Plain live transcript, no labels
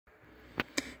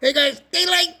Hey guys,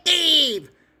 Daylight Dave!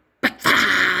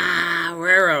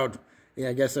 Railroad. Yeah,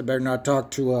 I guess I better not talk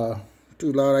too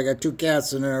loud. I got two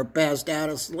cats and they're passed out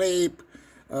asleep.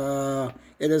 It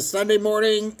is Sunday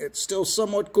morning. It's still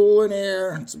somewhat cool in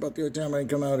here. It's about the only time I can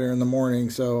come out here in the morning,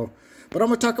 so. But I'm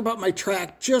going to talk about my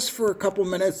track just for a couple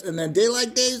minutes, and then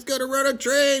Daylight Dave's going to run a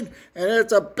train, and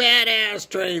it's a badass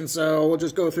train, so we'll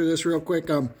just go through this real quick.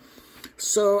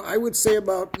 So I would say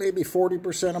about maybe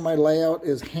 40% of my layout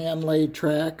is hand-laid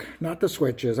track, not the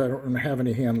switches. I don't have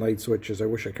any hand-laid switches. I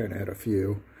wish I kind of had a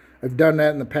few. I've done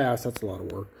that in the past. That's a lot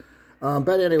of work.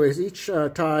 But anyways, each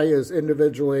tie is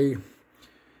individually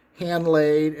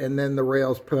hand-laid, and then the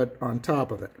rails put on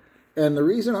top of it. And the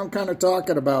reason I'm kind of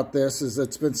talking about this is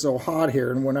it's been so hot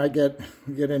here, and when I get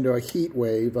into a heat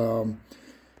wave,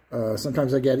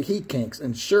 sometimes I get heat kinks.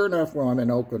 And sure enough, well, I'm in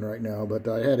Oakland right now, but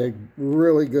I had a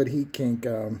really good heat kink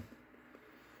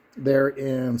there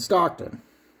in Stockton.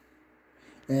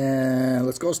 And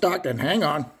let's go Stockton. Hang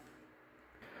on.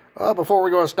 Before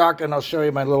we go to Stockton, I'll show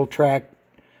you my little track.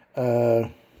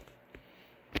 What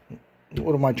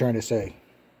am I trying to say?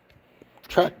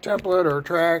 Track template or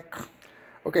track.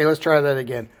 Okay, let's try that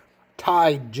again.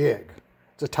 Tie jig.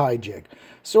 It's a tie jig.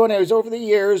 So anyways, over the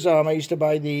years, I used to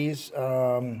buy these.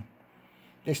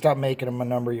 They stopped making them a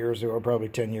number of years ago, probably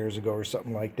 10 years ago or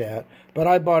something like that. But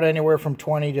I bought anywhere from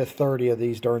 20 to 30 of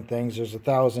these darn things. There's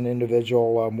 1,000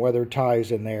 individual weather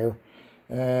ties in there.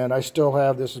 And I still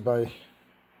have, this is my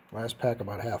last pack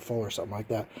about half full or something like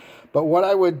that. But what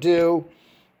I would do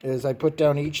is I put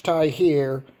down each tie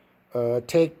here,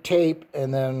 take tape,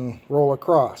 and then roll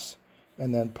across.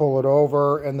 And then pull it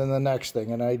over, and then the next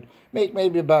thing. And I'd make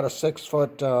maybe about a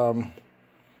 6-foot, I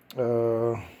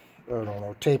don't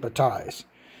know, tape of ties.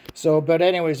 So, but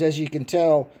anyways, as you can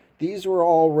tell, these were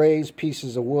all raised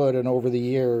pieces of wood, and over the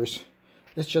years,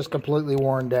 it's just completely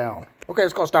worn down. Okay,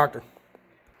 let's go Stockton.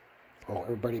 Oh,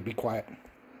 everybody be quiet.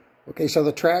 Okay, so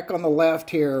the track on the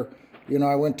left here, you know,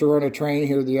 I went to run a train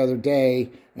here the other day,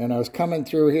 and I was coming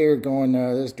through here going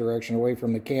this direction away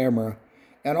from the camera.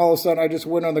 And all of a sudden, I just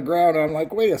went on the ground, and I'm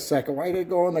like, wait a second, why did it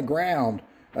go on the ground?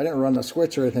 I didn't run the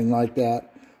switch or anything like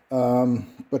that.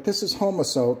 But this is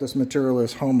homosote. This material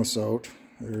is homosote.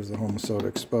 There's the homosote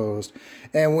exposed.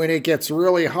 And when it gets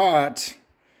really hot,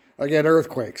 I get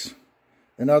earthquakes.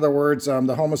 In other words,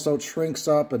 the homosote shrinks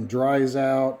up and dries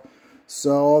out.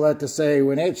 So all that to say,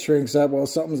 when it shrinks up, well,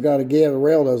 something's got to give. The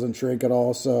rail doesn't shrink at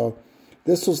all. So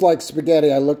this was like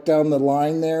spaghetti. I looked down the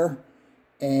line there.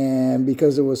 And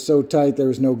because it was so tight, there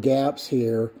was no gaps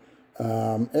here.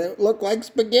 It looked like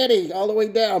spaghetti all the way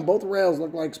down. Both rails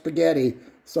looked like spaghetti.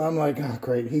 So I'm like, oh,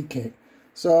 great, heat kink.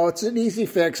 So it's an easy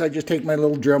fix. I just take my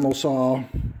little Dremel saw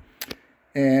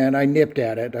and I nipped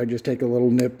at it. I just take a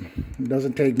little nip. It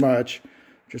doesn't take much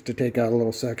just to take out a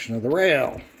little section of the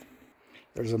rail.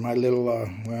 There's my little, well,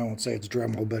 I won't say it's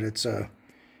Dremel, but it's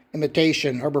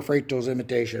imitation, Harbor Freight Tools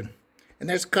imitation. And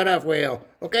there's a cutoff wheel.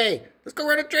 Okay, let's go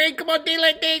run a train. Come on,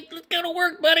 Daylight Dave. Let's go to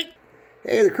work, buddy.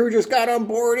 Hey, the crew just got on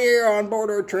board here, on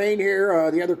board our train here.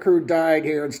 The other crew died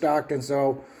here in Stockton,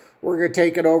 so we're going to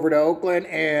take it over to Oakland.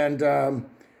 And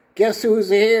guess who's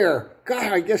here?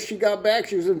 God, I guess she got back.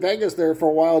 She was in Vegas there for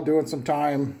a while doing some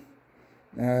time,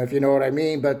 if you know what I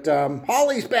mean. But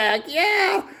Holly's back,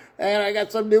 yeah. And I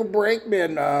got some new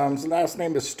brakeman. His last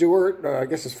name is Stewart. I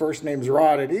guess his first name's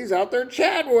Rod, and he's out there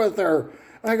chatting with her.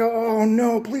 I go, oh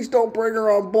no, please don't bring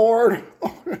her on board.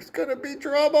 Oh, it's going to be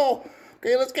trouble.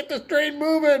 Okay, let's get this train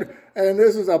moving. And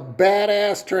this is a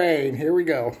badass train. Here we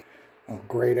go. Oh,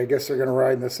 great. I guess they're going to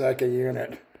ride in the second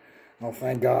unit. Oh,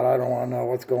 thank God. I don't want to know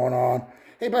what's going on.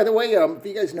 Hey, by the way, if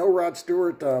you guys know Rod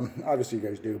Stewart, obviously you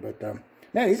guys do, but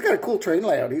man, he's got a cool train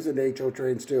layout. He's into HO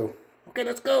trains too. Okay,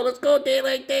 let's go. Let's go,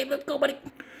 Daylight Dave. Let's go, buddy.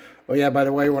 Oh, yeah, by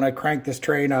the way, when I crank this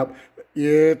train up,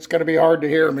 it's going to be hard to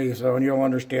hear me, so and you'll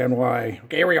understand why.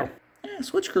 Okay, here we go. Yeah,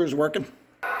 switch crew's working.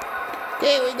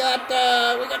 Okay, we got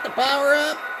the power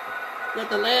up. Got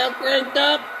the layout cranked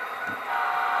up.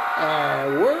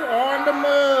 We're on the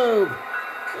move.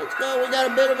 Let's go. We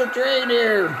got a bit of a train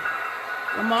here.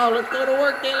 Come on, let's go to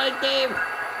work, Daylight Dave.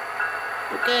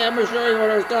 Okay, I'm going to show you what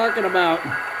I was talking about.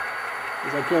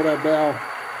 As I kill that bell,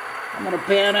 I'm going to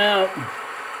pan out.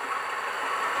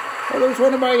 Oh, there's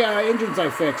one of my engines I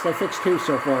fixed. I fixed 2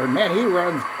 so far. And man, he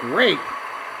runs great.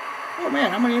 Oh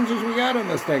man, how many engines we got on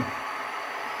this thing?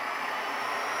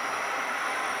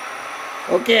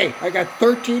 Okay, I got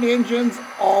 13 engines,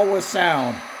 all with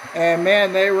sound. And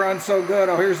man, they run so good.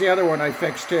 Oh, here's the other one I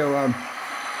fixed too.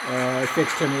 I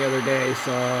fixed him the other day,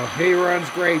 so he runs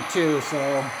great too.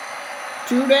 So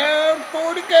 2 down,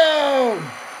 4 to go.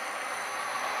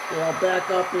 Okay, I'll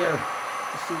back up here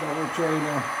to see the whole train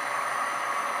there.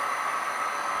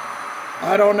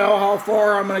 I don't know how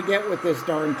far I'm going to get with this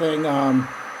darn thing,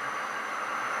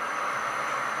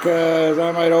 because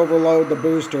I might overload the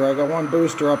booster. I got one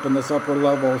booster up in this upper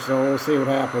level, so we'll see what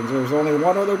happens. There was only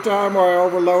one other time where I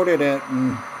overloaded it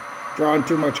and drawing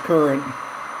too much current.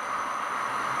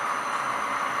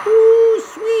 Woo,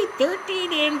 sweet,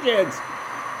 13 engines.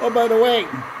 Oh, by the way,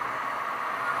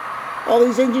 all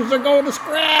these engines are going to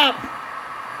scrap.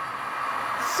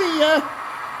 See ya.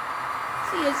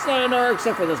 See ya, sayonara,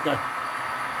 except for this guy.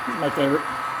 He's my favorite.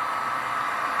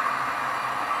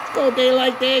 Let's go,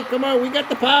 Daylight Dave. Come on, we got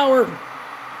the power.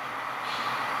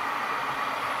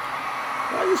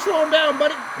 Why are you slowing down,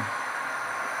 buddy?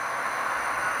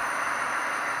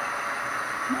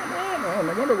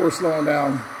 No wonder we're slowing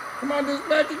down. Come on,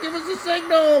 dispatcher, give us a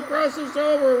signal. Cross us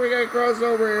over. We gotta cross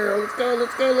over here. Let's go,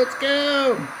 let's go, let's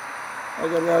go. I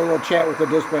got a little chat with the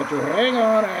dispatcher. Hang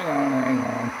on.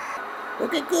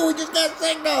 Okay, cool. We just got a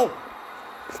signal.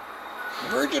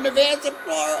 Divergent advanced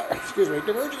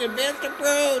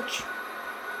approach.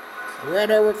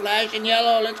 Red over flashing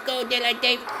yellow. Let's go, Daylight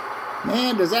Dave.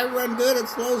 Man, does that run good at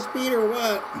slow speed or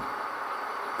what?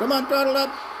 Come on, throttle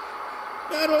up.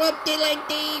 Throttle up, Daylight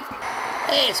Dave.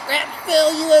 Hey, scrap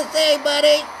fill USA,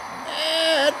 buddy.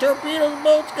 That torpedo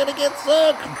boat's gonna get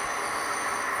sunk.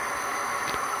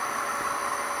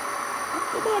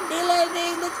 Come on, Daylight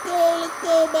Dave. Let's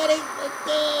go, buddy. Let's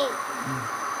go.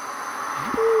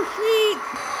 Oh, sweet.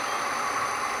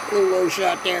 A little low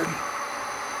shot there.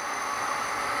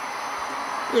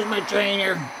 Here's my train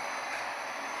here.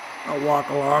 I'll walk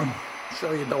along,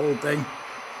 show you the whole thing.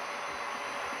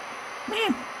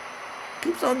 Man,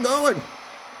 keeps on going.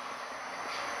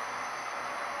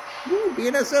 Woo,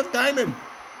 BNSF Diamond.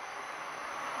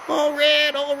 All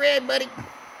red, buddy.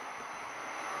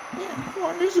 Yeah, how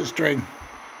long is this string?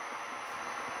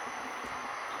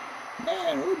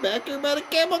 Man, we're back here by the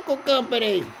chemical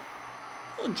company.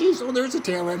 Oh, geez, oh, there's a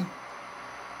tail end.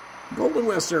 Golden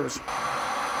West Service.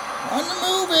 On the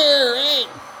move here, hey.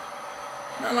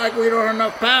 Not like we don't have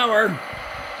enough power.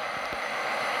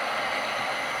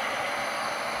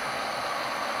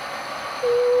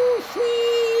 Ooh,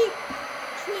 sweet.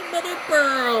 Sweet mother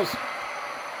pearls.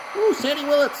 Ooh, Sandy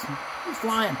Willets. He's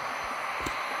flying.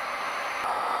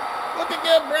 Looking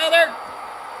good, brother.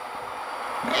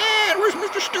 Man, where's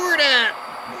Mr. Stewart at?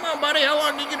 Come on, buddy. How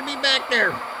long are you going to be back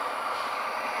there?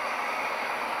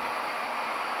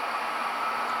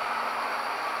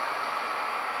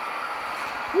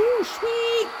 Ooh,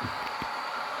 sweet.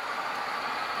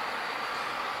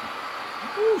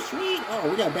 Ooh, sweet. Oh,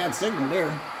 we got a bad signal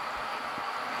there.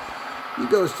 He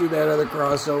goes through that other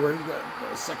crossover. He's got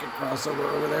a second crossover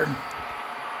over there.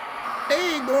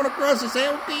 Hey, going across the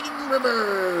San Joaquin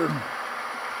River.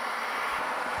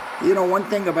 You know, one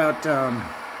thing about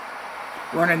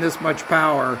running this much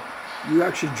power, you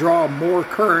actually draw more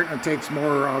current. It takes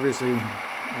more, obviously,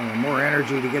 more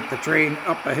energy to get the train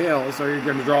up a hill, so you're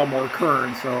going to draw more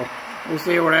current. So we'll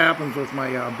see what happens with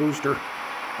my booster.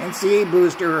 NCA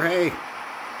booster, hey,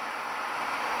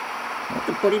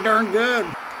 looking pretty darn good.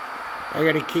 I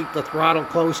got to keep the throttle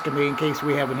close to me in case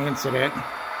we have an incident.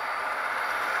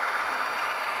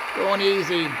 Going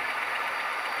easy.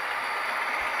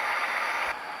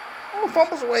 Oh,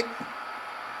 fumbles away.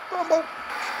 Fumble.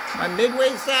 My midway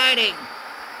siding.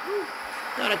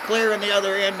 Got a clear on the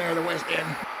other end there, the west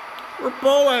end. We're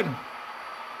pulling.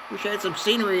 Wish I had some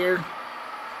scenery here.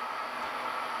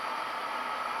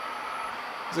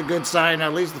 It's a good sign.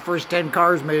 At least the first 10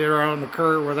 cars made it around the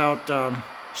curve without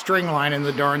string lining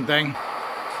the darn thing.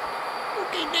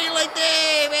 Okay, Daylight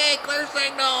Dave. Hey, clear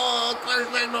signal. Clear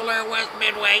signal there, west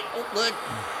midway. Oh, good.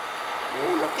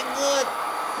 Oh, looking good.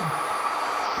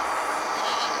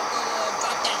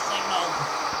 Drop that signal.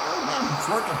 Oh, man, it's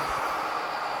working.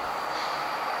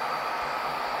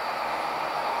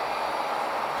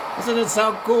 Doesn't it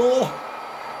sound cool?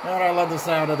 Man, I love the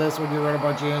sound of this when you run a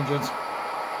bunch of engines.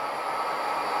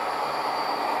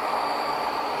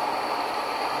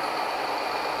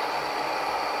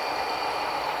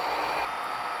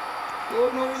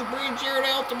 Going over the bridge here at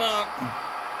Altamont.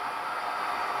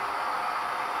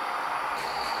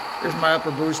 Here's my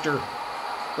upper booster.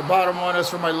 The bottom one is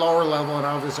for my lower level, and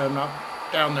obviously I'm not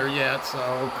down there yet, so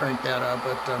I'll crank that up.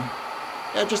 But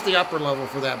yeah, just the upper level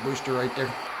for that booster right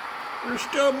there. We're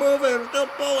still moving, we're still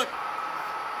pulling.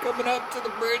 Coming up to the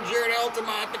bridge here at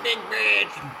Altamont, the big bridge.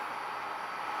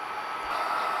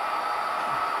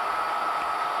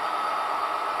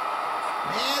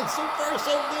 Man, so far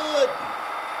so good.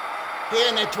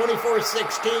 Yeah, and that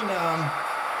 2416,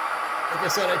 like I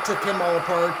said, I took him all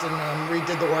apart and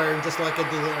redid the wiring just like I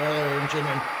did the other engine,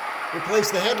 and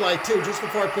replaced the headlight too. Just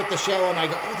before I put the shell on, I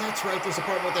go, oh, that's right, there's a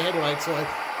part with the headlight. So I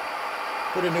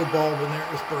Put a new bulb in there,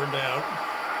 it was burned out.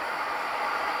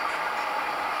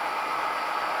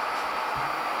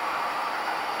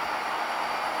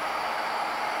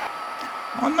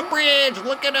 On the bridge,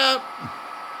 look it up.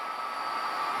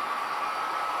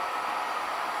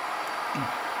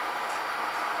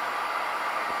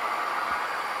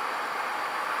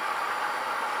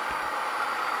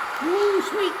 Ooh,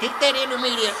 sweet, take that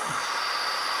intermediate.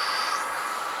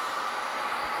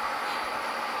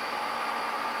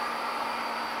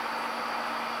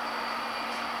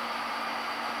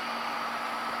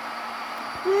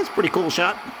 Well, that's a pretty cool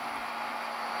shot.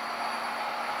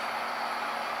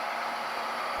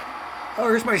 Oh,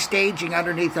 here's my staging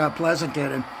underneath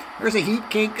Pleasanton, and there's a heat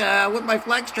kink with my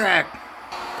flex track.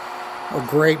 Oh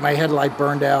great, my headlight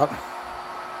burned out.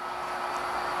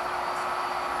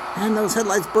 And those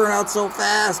headlights burn out so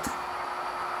fast.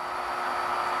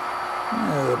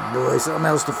 Oh boy, something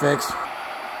else to fix.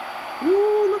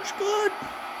 Ooh, looks good.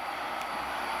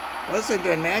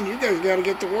 Pleasanton, man, you guys gotta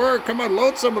get to work. Come on,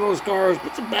 load some of those cars.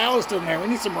 Put some ballast in there. We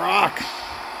need some rock.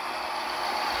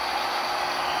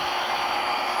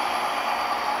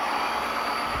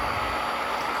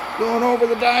 Going over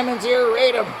the diamonds here,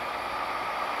 rate them.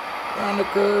 Down the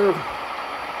curve.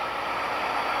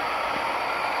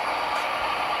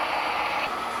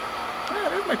 Yeah,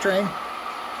 there's my train.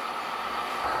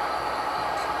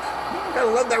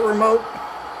 Gotta love that remote.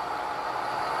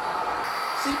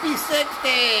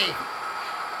 CP60.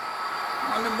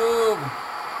 On the move.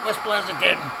 West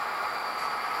Pleasanton.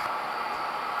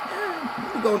 Yeah,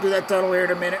 we'll be going through that tunnel here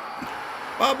in a minute.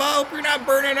 Bob, I hope you're not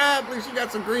burning up. At least you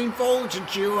got some green foliage to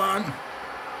chew on.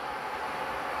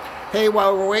 Hey,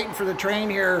 while we're waiting for the train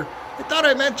here, I thought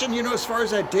I mentioned, you know, as far as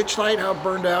that ditch light, how it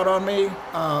burned out on me.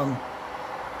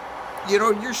 You know,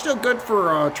 you're still good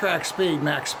for track speed,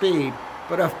 max speed.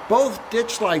 But if both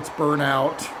ditch lights burn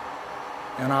out,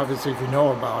 and obviously if you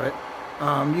know about it,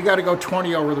 you got to go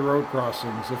 20 over the road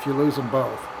crossings if you lose them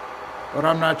both. But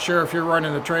I'm not sure if you're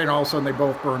running the train, all of a sudden they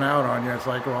both burn out on you. It's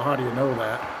like, well, how do you know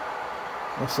that?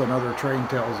 What's another train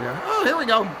tells you? Oh, here we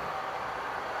go.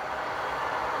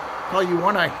 Call you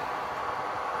One Eye.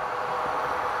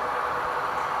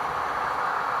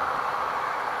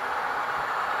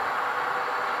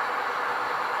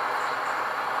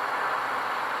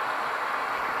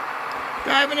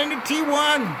 Diving into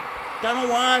T1, tunnel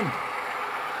 1.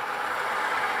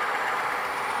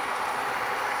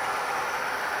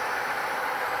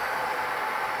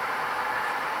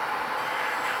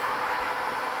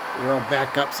 We're all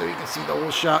back up so you can see the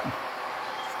whole shot.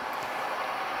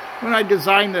 When I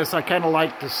designed this, I kind of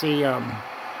like to see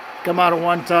come out of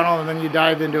one tunnel and then you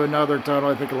dive into another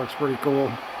tunnel. I think it looks pretty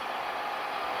cool.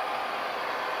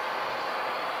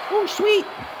 Oh, sweet.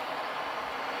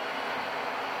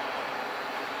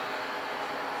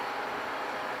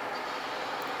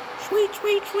 Sweet,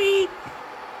 sweet, sweet.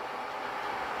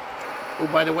 Oh,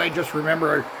 by the way, just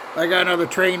remember, I got another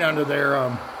train under there.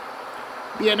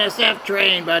 BNSF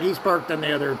train, but he's parked on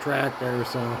the other track there,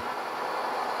 so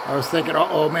I was thinking,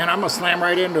 oh man, I'm gonna slam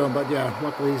right into him, but yeah,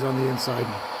 luckily he's on the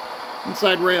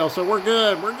inside rail, so we're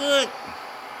good, we're good.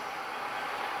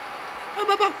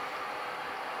 Oh,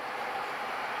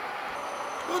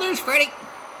 oh, there's Freddy.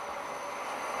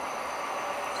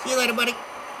 See you later, buddy.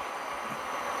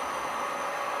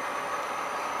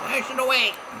 Flashing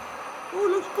away. Oh,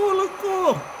 looks cool, looks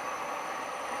cool.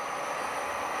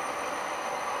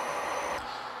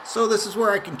 So this is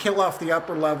where I can kill off the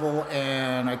upper level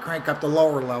and I crank up the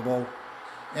lower level.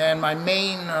 And my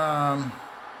main,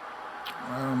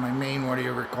 what do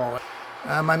you ever call it?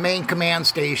 My main command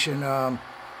station,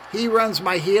 he runs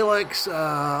my helix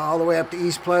all the way up to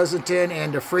East Pleasanton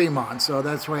and to Fremont. So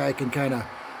that's why I can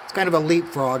it's kind of a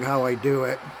leapfrog how I do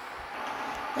it.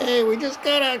 Hey, we just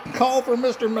got a call from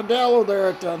Mr. Modello there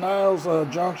at Niles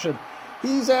Junction.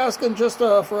 He's asking just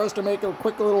for us to make a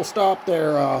quick little stop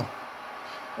there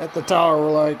at the tower.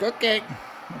 We're like, okay,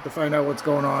 have to find out what's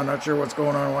going on. Not sure what's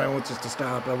going on, why he wants us to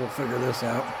stop, but we'll figure this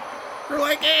out. We're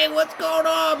like, hey, what's going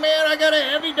on, man? I got a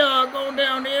heavy dog going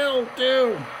downhill,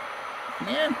 too.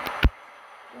 Man,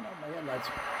 turn on my headlights.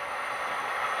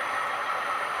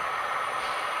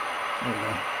 There we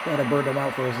go. Thought I burned them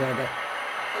out for a second.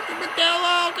 Mr.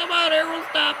 Modello, come on here, we'll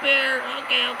stop here.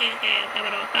 Okay, come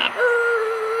on, we'll stop.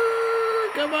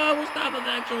 Come on, we'll stop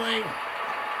eventually.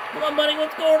 Come on, buddy,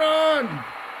 what's going on?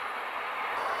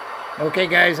 Okay,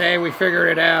 guys, hey, we figured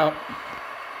it out.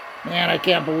 Man, I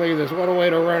can't believe this. What a way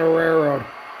to run a railroad.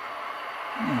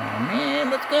 Oh, man,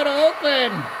 let's go to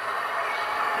Oakland.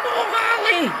 Oh,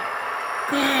 Holly.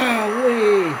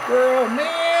 Golly, girl,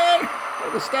 man.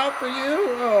 What a stop for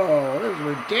you? Oh, this is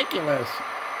ridiculous.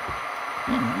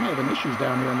 Man, I might having issues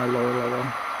down here in my lower level.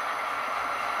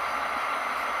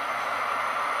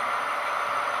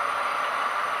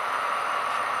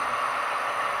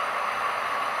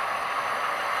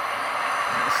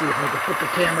 Let's see if I can put the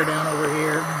camera down over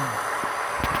here.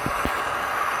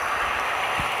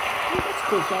 Oh, that's a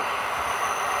cool shot.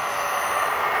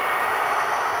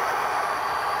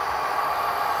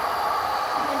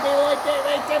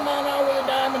 Come on over the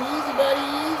diamond. Easy, buddy.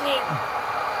 Easy.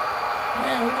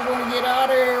 Man, we just want to get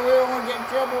out of here. We don't want to get in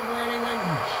trouble for anything.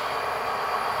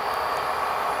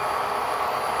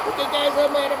 Okay, guys,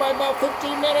 I'm at about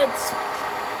 15 minutes.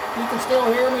 You can still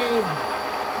hear me.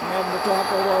 I'm having to talk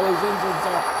over all these engines.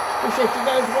 Appreciate you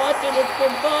guys watching. It's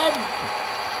been fun.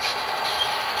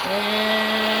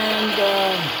 And,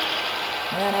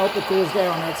 man, I hope it cools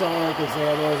down. That's all I can say.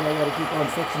 Otherwise, I got to keep on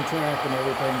fixing track and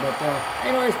everything. But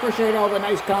anyways, appreciate all the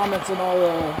nice comments and all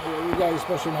you guys,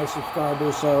 especially my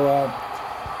subscribers. So,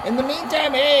 in the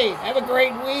meantime, hey, have a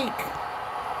great week.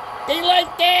 Daylight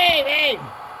Dave, hey,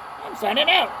 I'm signing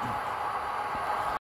out.